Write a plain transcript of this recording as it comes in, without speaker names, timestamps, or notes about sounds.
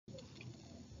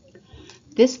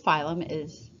This phylum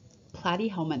is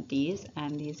Platyhelminthes,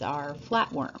 and these are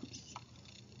flatworms.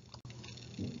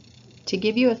 To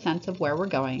give you a sense of where we're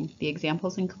going, the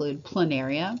examples include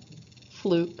planaria,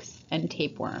 flukes, and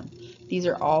tapeworm. These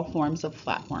are all forms of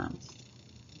flatworms.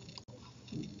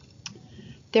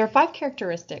 There are 5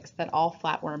 characteristics that all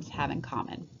flatworms have in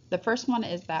common. The first one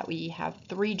is that we have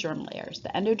 3 germ layers. The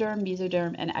endoderm,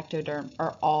 mesoderm, and ectoderm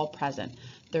are all present.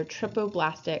 They're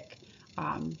trypoblastic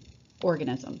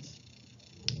organisms.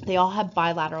 They all have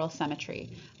bilateral symmetry,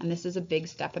 and this is a big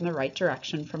step in the right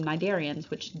direction from cnidarians,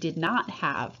 which did not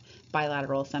have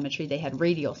bilateral symmetry. They had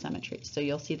radial symmetry. So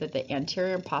you'll see that the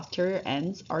anterior and posterior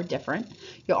ends are different.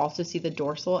 You'll also see the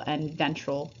dorsal and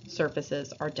ventral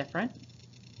surfaces are different.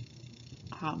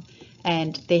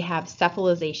 And they have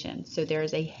cephalization, so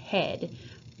there's a head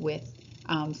with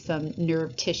some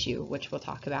nerve tissue, which we'll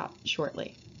talk about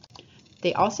shortly.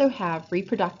 They also have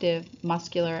reproductive,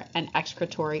 muscular, and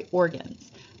excretory organs.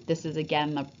 This is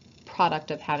again the product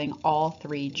of having all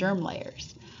 3 germ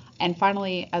layers. And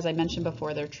finally, as I mentioned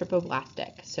before, they're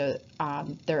trypoblastic, so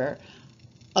they're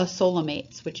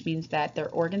asolemates, which means that their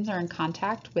organs are in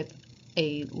contact with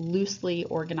a loosely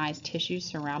organized tissue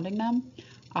surrounding them.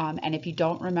 And if you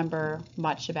don't remember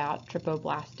much about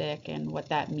trypoblastic and what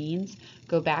that means,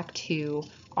 go back to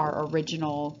our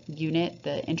original unit,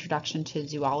 the Introduction to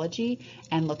Zoology,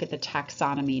 and look at the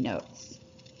taxonomy notes.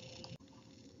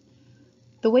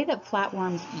 The way that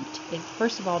flatworms eat is,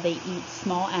 first of all, they eat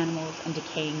small animals and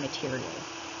decaying material.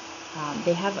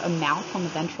 They have a mouth on the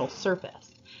ventral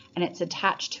surface, and it's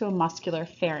attached to a muscular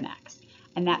pharynx.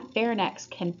 And that pharynx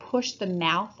can push the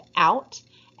mouth out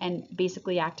and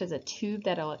basically act as a tube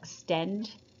that'll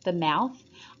extend the mouth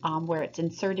where it's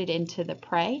inserted into the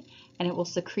prey, and it will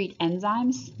secrete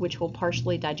enzymes which will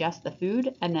partially digest the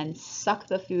food and then suck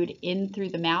the food in through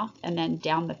the mouth and then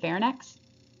down the pharynx.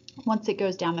 Once it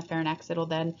goes down the pharynx, it'll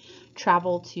then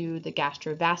travel to the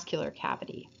gastrovascular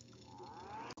cavity.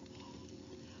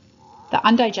 The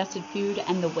undigested food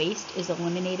and the waste is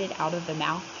eliminated out of the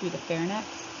mouth through the pharynx.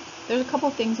 There's a couple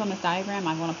things on this diagram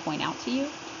I want to point out to you.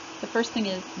 The first thing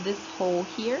is this hole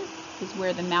here is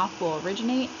where the mouth will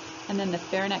originate, and then the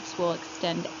pharynx will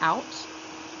extend out,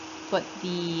 but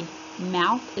the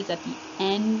mouth is at the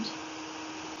end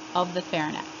of the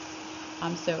pharynx.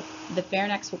 So the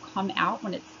pharynx will come out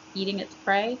when it's eating its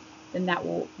prey, then that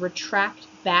will retract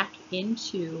back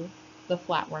into the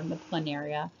flatworm, the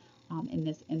planaria in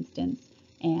this instance,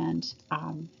 and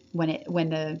when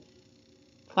the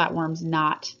flatworm's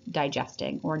not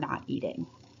digesting or not eating.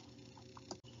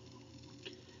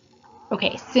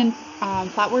 Okay, since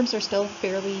flatworms are still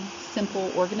fairly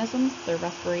simple organisms, their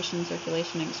respiration,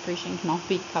 circulation, and excretion can all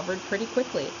be covered pretty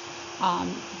quickly.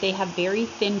 They have very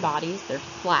thin bodies, they're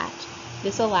flat.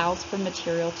 This allows for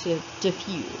material to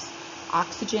diffuse.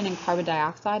 Oxygen and carbon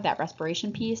dioxide, that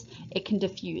respiration piece, it can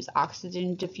diffuse.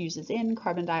 Oxygen diffuses in,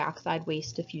 carbon dioxide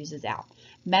waste diffuses out.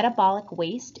 Metabolic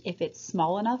waste, if it's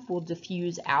small enough, will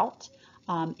diffuse out.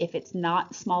 If it's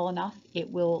not small enough,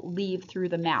 it will leave through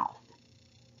the mouth.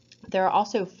 There are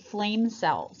also flame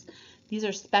cells. These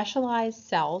are specialized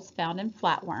cells found in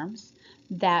flatworms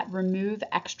that remove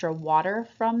extra water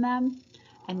from them.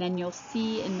 And then you'll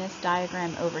see in this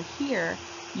diagram over here,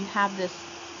 you have this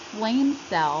flame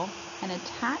cell, and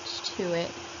attached to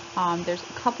it, there's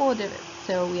a couple of different,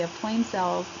 so we have flame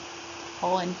cells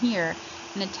all in here,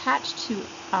 and attached to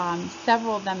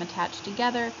several of them attached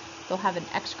together, they'll have an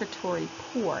excretory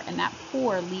pore, and that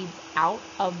pore leads out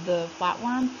of the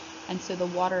flatworm, and so the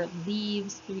water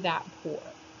leaves through that pore.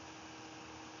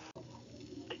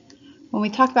 When we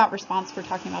talk about response, we're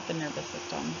talking about the nervous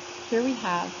system. Here we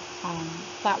have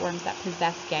flatworms that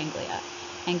possess ganglia,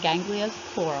 and ganglia is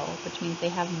plural, which means they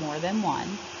have more than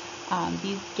one.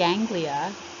 These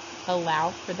ganglia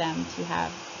allow for them to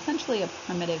have essentially a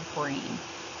primitive brain.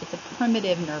 It's a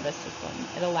primitive nervous system.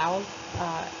 It allows,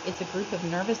 it's a group of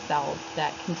nervous cells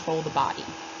that control the body.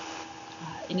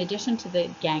 In addition to the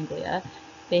ganglia,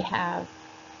 they have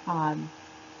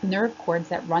nerve cords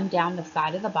that run down the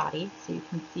side of the body. So you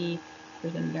can see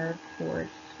there's a nerve cord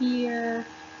here,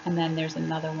 and then there's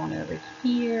another one over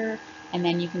here, and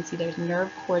then you can see there's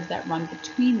nerve cords that run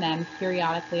between them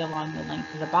periodically along the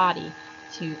length of the body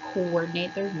to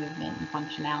coordinate their movement and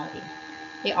functionality.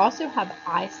 They also have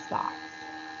eye spots.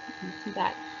 You can see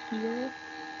that here.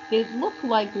 They look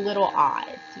like little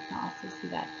eyes. You can also see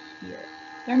that here.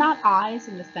 They're not eyes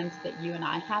in the sense that you and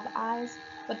I have eyes,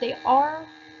 but they are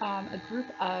a group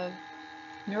of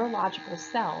neurological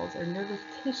cells or nervous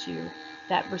tissue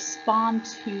that respond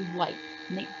to light,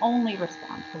 and they only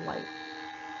respond to light.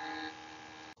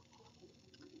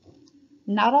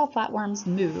 Not all flatworms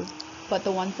move. but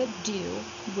the ones that do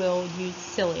will use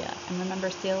cilia. And remember,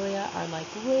 cilia are like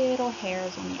little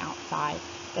hairs on the outside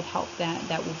that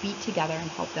that will beat together and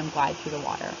help them glide through the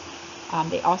water.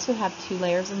 They also have 2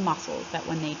 layers of muscles that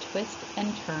when they twist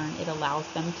and turn, it allows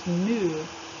them to move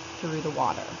through the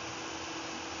water.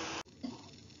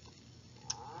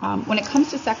 When it comes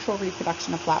to sexual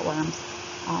reproduction of flatworms,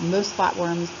 most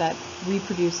flatworms that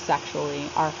reproduce sexually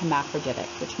are hermaphroditic,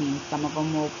 which means some of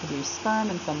them will produce sperm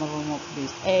and some of them will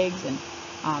produce eggs, and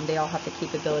they all have the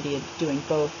capability of doing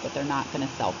both, but they're not going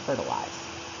to self-fertilize.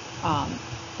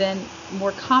 Then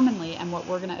more commonly, and what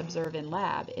we're going to observe in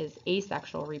lab, is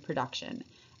asexual reproduction.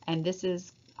 And this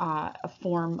is a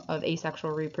form of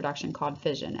asexual reproduction called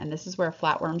fission. And this is where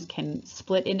flatworms can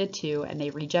split into 2 and they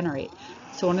regenerate.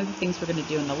 So one of the things we're going to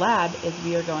do in the lab is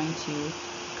we are going to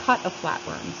cut a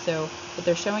flatworm. So what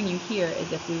they're showing you here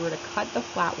is if we were to cut the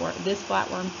flatworm, this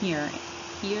flatworm here,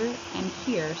 here, and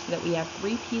here, so that we have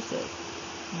 3 pieces.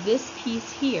 This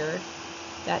piece here,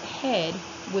 that head,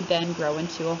 would then grow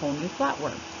into a whole new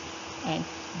flatworm. And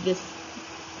this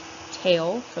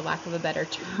tail, for lack of a better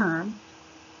term,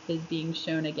 is being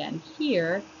shown again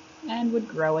here and would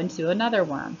grow into another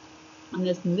worm. And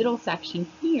this middle section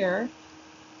here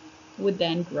would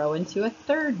then grow into a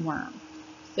 3rd worm.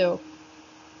 So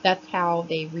that's how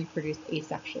they reproduce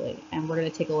asexually, and we're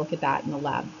going to take a look at that in the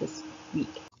lab this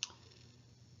week.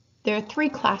 There are 3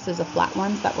 classes of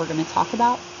flatworms that we're going to talk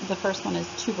about. The first one is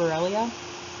Tuberelia.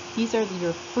 These are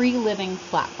your free-living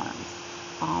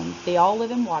flatworms. They all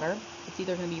live in water. It's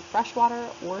either going to be freshwater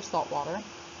or saltwater,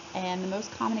 and the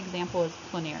most common example is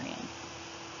planarian.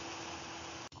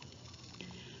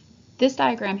 This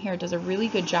diagram here does a really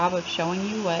good job of showing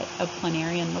you what a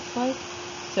planarian looks like.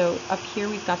 So up here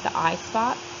we've got the eye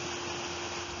spot.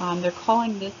 They're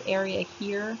calling this area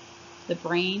here the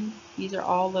brain. These are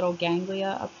all little ganglia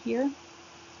up here,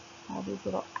 all these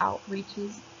little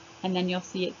outreaches, and then you'll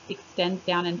see it extends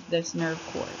down into this nerve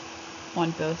cord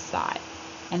on both sides.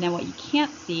 And then what you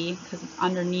can't see, because it's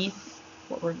underneath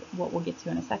what we'll get to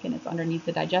in a second, it's underneath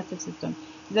the digestive system,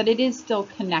 is that it is still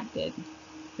connected.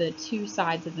 The 2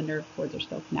 sides of the nerve cords are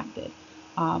still connected.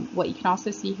 What you can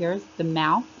also see here is the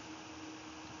mouth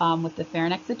with the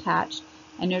pharynx attached.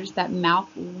 And notice that mouth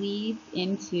leads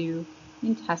into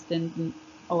intestines,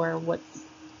 or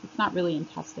it's not really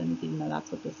intestines, even though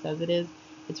that's what this says it is.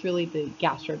 It's really the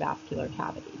gastrovascular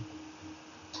cavity.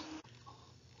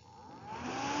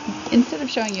 Instead of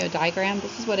showing you a diagram,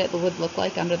 this is what it would look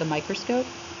like under the microscope.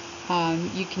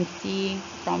 You can see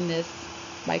from this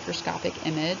microscopic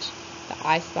image, the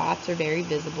eye spots are very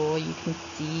visible. You can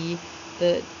see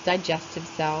the digestive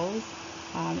cells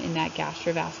in that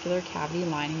gastrovascular cavity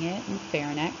lining it, and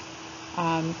pharynx.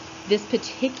 This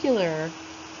particular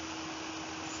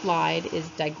slide is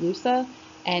Diglusa,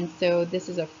 and so this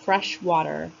is a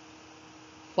freshwater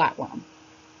flatworm.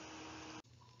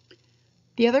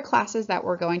 The other classes that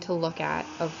we're going to look at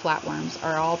of flatworms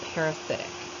are all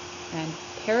parasitic, and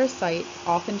parasites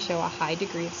often show a high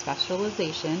degree of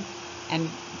specialization, and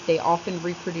they often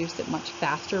reproduce at much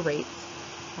faster rates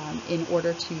in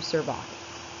order to survive.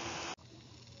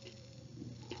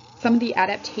 Some of the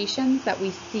adaptations that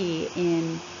we see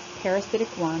in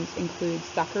parasitic worms include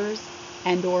suckers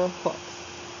and/or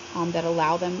hooks that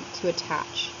allow them to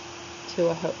attach to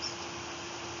a host.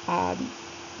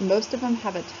 Most of them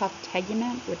have a tough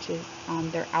tegument, which is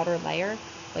their outer layer,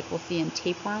 like we'll see in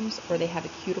tapeworms, or they have a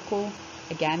cuticle,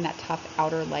 again, that tough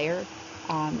outer layer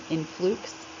in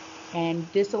flukes. And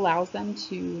this allows them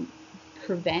to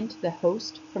prevent the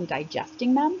host from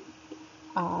digesting them.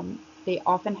 They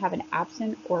often have an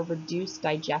absent or reduced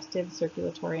digestive,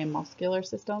 circulatory, and muscular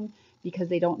system because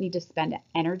they don't need to spend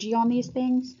energy on these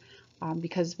things,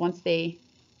 because once they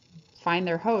find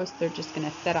their host, they're just going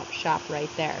to set up shop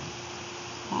right there.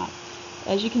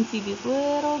 As you can see, these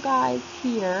little guys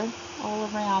here all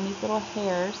around, these little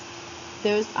hairs,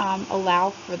 those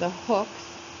allow for the hooks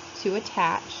to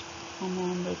attach, and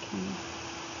then they can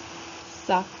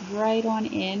suck right on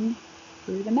in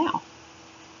through the mouth.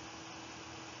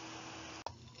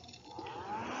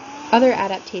 Other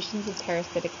adaptations of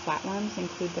parasitic flatworms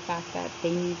include the fact that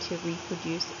they need to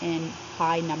reproduce in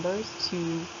high numbers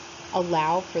to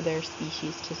allow for their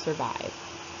species to survive.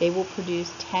 They will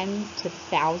produce tens to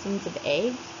thousands of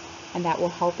eggs, and that will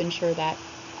help ensure that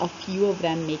a few of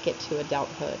them make it to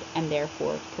adulthood and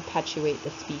therefore perpetuate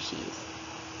the species.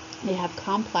 They have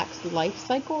complex life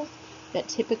cycles that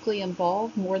typically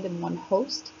involve more than one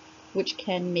host, which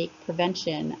can make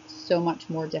prevention so much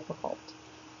more difficult.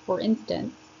 For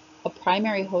instance, a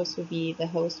primary host would be the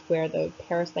host where the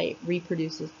parasite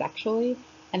reproduces sexually,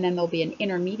 and then there'll be an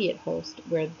intermediate host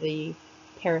where the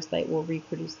parasite will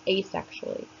reproduce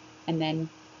asexually. and then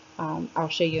I'll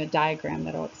show you a diagram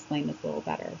that'll explain this a little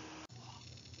better.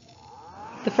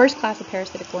 The first class of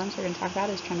parasitic worms we're going to talk about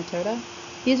is Trematoda.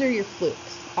 These are your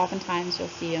flukes. Oftentimes you'll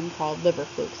see them called liver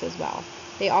flukes as well.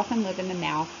 They often live in the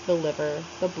mouth, the liver,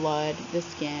 the blood, the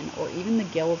skin, or even the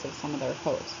gills of some of their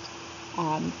hosts.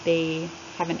 They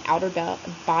have an outer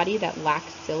body that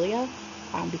lacks cilia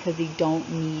because they don't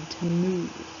need to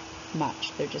move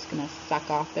much. They're just going to suck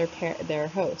off their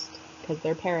host because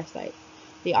they're parasites.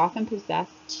 They often possess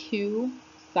two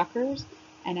suckers,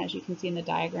 and as you can see in the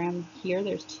diagram here,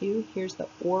 there's two. Here's the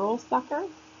oral sucker.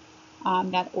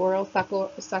 That oral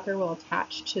sucker will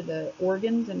attach to the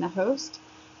organs in the host,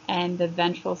 and the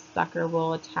ventral sucker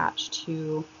will attach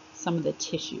to some of the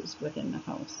tissues within the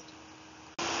host.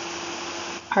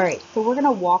 All right, so we're going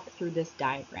to walk through this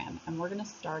diagram, and we're going to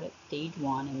start at stage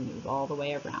 1 and move all the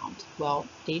way around. Well,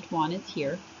 stage 1 is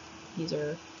here. These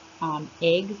are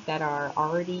eggs that are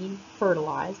already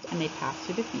fertilized, and they pass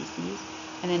through the feces.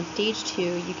 And then stage 2,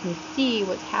 you can see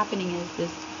what's happening is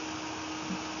this,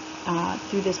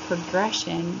 through this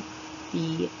progression,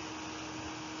 the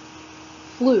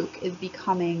fluke is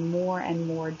becoming more and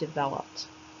more developed.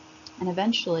 And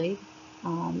eventually,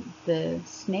 the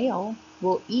snail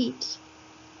will eat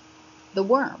the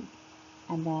worm,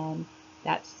 and then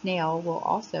that snail will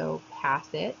also pass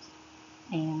it,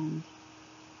 and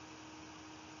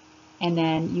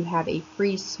then you have a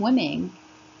free swimming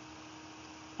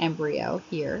embryo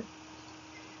here,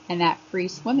 and that free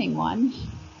swimming one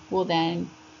will then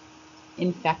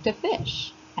infect a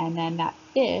fish, and then that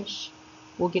fish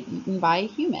will get eaten by a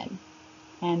human,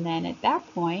 and then at that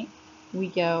point we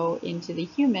go into the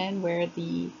human where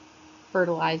the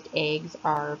fertilized eggs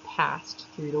are passed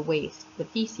through the waste, the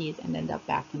feces, and end up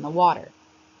back in the water.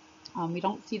 We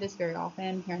don't see this very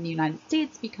often here in the United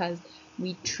States because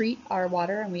we treat our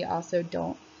water, and we also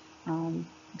don't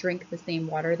drink the same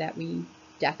water that we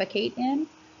defecate in,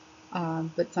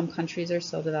 but some countries are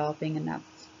still developing, and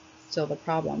that's still the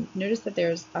problem. Notice that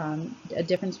there's a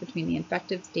difference between the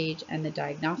infective stage and the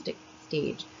diagnostic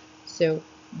stage. So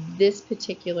this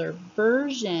particular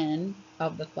version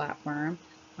of the flatworm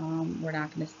we're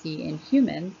not going to see in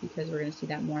humans because we're going to see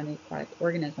that more in the aquatic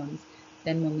organisms.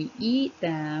 Then when we eat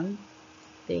them,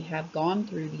 they have gone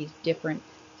through these different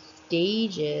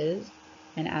stages,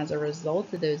 and as a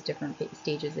result of those different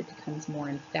stages, it becomes more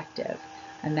infective.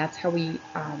 And that's how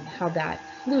how that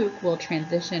fluke will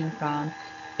transition from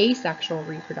asexual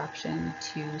reproduction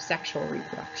to sexual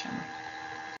reproduction.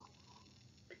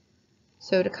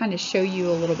 So to kind of show you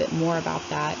a little bit more about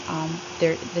that,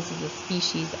 this is a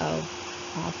species of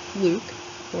fluke,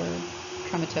 or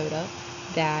Trematoda,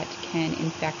 that can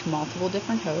infect multiple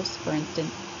different hosts. For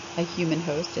instance, a human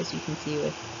host, as you can see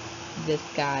with this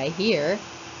guy here.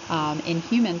 In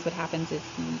humans, what happens is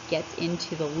he gets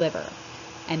into the liver,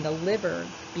 and the liver,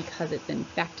 because it's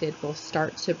infected, will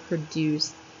start to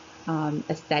produce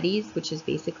ascites, which is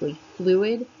basically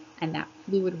fluid, and that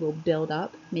fluid will build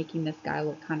up, making this guy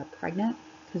look kind of pregnant,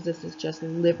 because this is just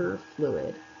liver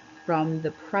fluid from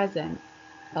the presence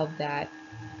of that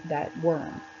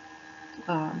worm.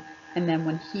 And then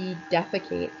when he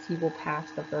defecates, he will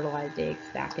pass the fertilized eggs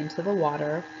back into the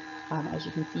water, as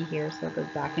you can see here. So it goes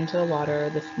back into the water,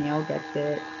 the snail gets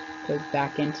it, goes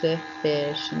back into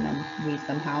fish, and then we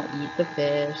somehow eat the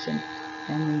fish, and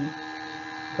then we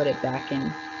put it back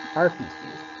in our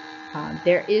feces.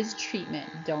 There is treatment,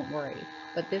 don't worry,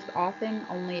 but this often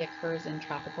only occurs in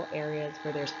tropical areas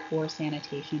where there's poor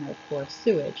sanitation or poor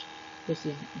sewage. This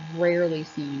is rarely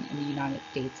seen in the United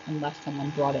States unless someone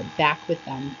brought it back with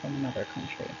them from another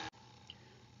country.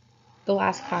 The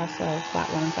last class of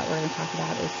flatworms that we're going to talk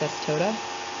about is Cestoda.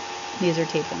 These are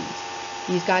tapeworms.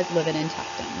 These guys live in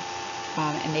intestines,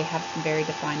 and they have some very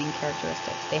defining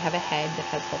characteristics. They have a head that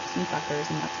has hooks and suckers,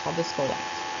 and that's called the scolex.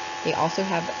 They also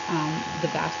have the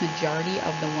vast majority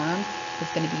of the worm is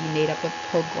going to be made up of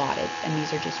proglottids, and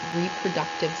these are just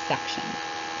reproductive sections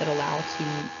that allow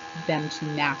them to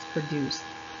mass produce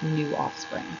new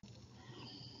offspring.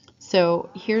 So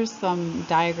here's some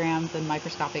diagrams and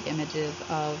microscopic images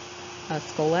of a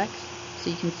scolex. So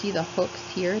you can see the hooks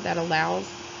here that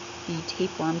allows the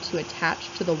tapeworm to attach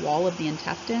to the wall of the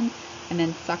intestine, and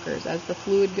then suckers. As the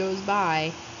fluid goes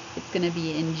by, it's going to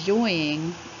be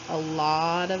enjoying a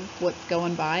lot of what's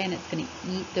going by, and it's going to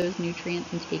eat those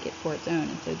nutrients and take it for its own.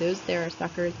 And so those there are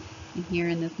suckers, and here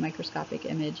in this microscopic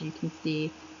image you can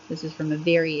see, this is from a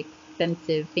very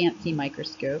expensive fancy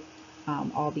microscope,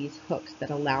 all these hooks that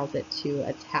allows it to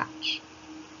attach.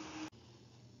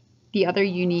 The other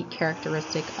unique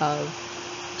characteristic of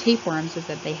tapeworms is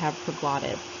that they have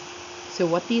proglottids. So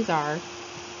what these are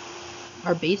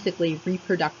basically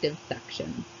reproductive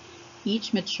sections.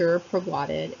 Each mature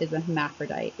proglottid is a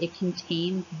hermaphrodite. It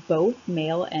contains both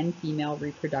male and female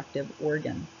reproductive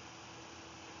organs.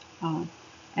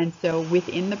 And so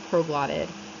within the proglottid,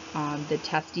 the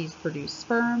testes produce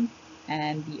sperm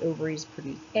and the ovaries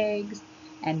produce eggs,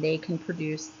 and they can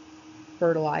produce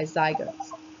fertilized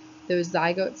zygotes. Those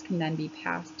zygotes can then be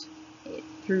passed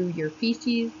through your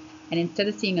feces, and instead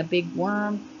of seeing a big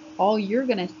worm, all you're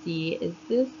going to see is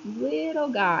this little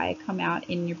guy come out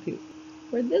in your poop,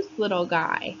 or this little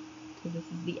guy, because this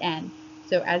is the end.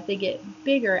 So as they get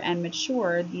bigger and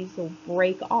mature, these will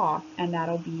break off, and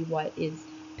that'll be what is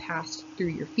passed through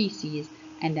your feces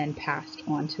and then passed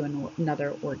on to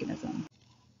another organism.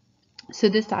 So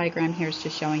this diagram here is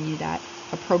just showing you that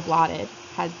a proglottid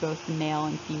has both the male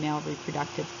and female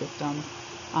reproductive systems.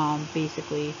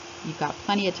 Basically, you've got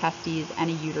plenty of testes and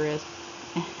a uterus,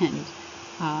 and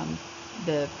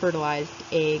the fertilized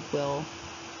egg will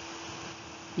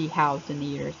be housed in the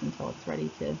uterus until it's ready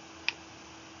to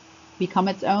become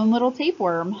its own little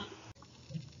tapeworm.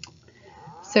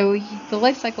 So the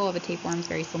life cycle of a tapeworm is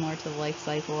very similar to the life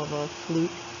cycle of a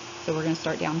fluke. So we're going to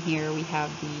start down here. We have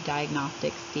the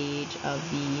diagnostic stage of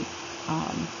the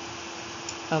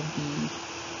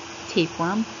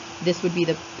tapeworm. This would be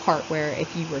the part where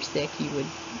if you were sick, you would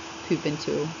poop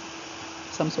into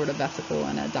some sort of vesicle,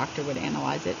 and a doctor would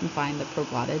analyze it and find the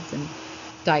proglottids and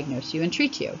diagnose you and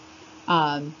treat you.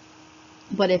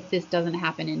 But if this doesn't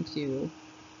happen into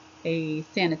a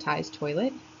sanitized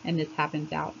toilet, and this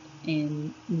happens out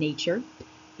in nature,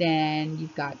 then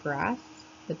you've got grass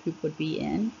the poop would be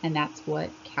in, and that's what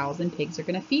cows and pigs are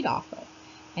going to feed off of.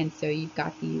 And so you've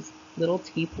got these little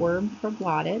tapeworm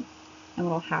proglottids, and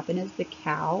what will happen is the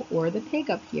cow or the pig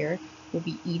up here will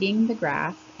be eating the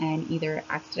grass and either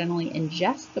accidentally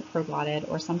ingest the proglottid,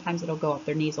 or sometimes it'll go up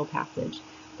their nasal passage.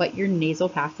 But your nasal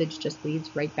passage just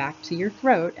leads right back to your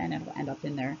throat, and it'll end up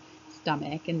in their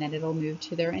stomach, and then it'll move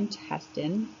to their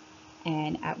intestines,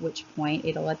 and at which point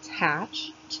it'll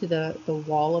attach to the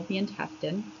wall of the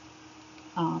intestine.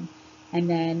 And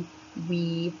then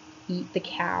we eat the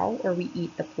cow, or we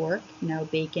eat the pork. You know,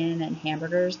 bacon and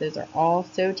hamburgers, those are all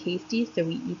so tasty, so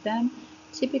we eat them.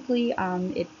 Typically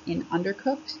it's in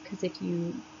undercooked, because if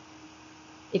you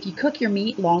cook your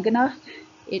meat long enough,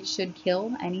 it should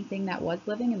kill anything that was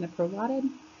living in the proglottid.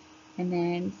 And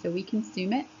then so we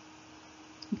consume it.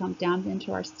 It comes down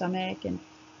into our stomach, and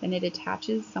then it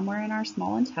attaches somewhere in our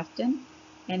small intestine.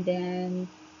 And then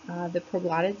the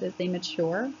proglottids, as they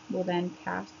mature, will then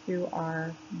pass through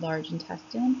our large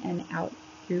intestine and out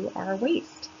through our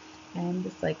waste. And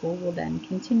the cycle will then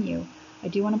continue. I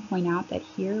do want to point out that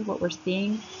here, what we're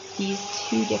seeing, these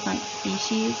two different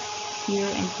species, here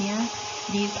and here,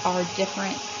 these are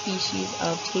different species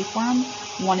of tapeworm.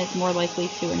 One is more likely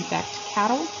to infect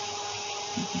cattle,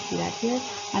 you can see that here,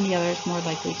 and the other is more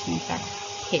likely to infect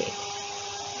pigs.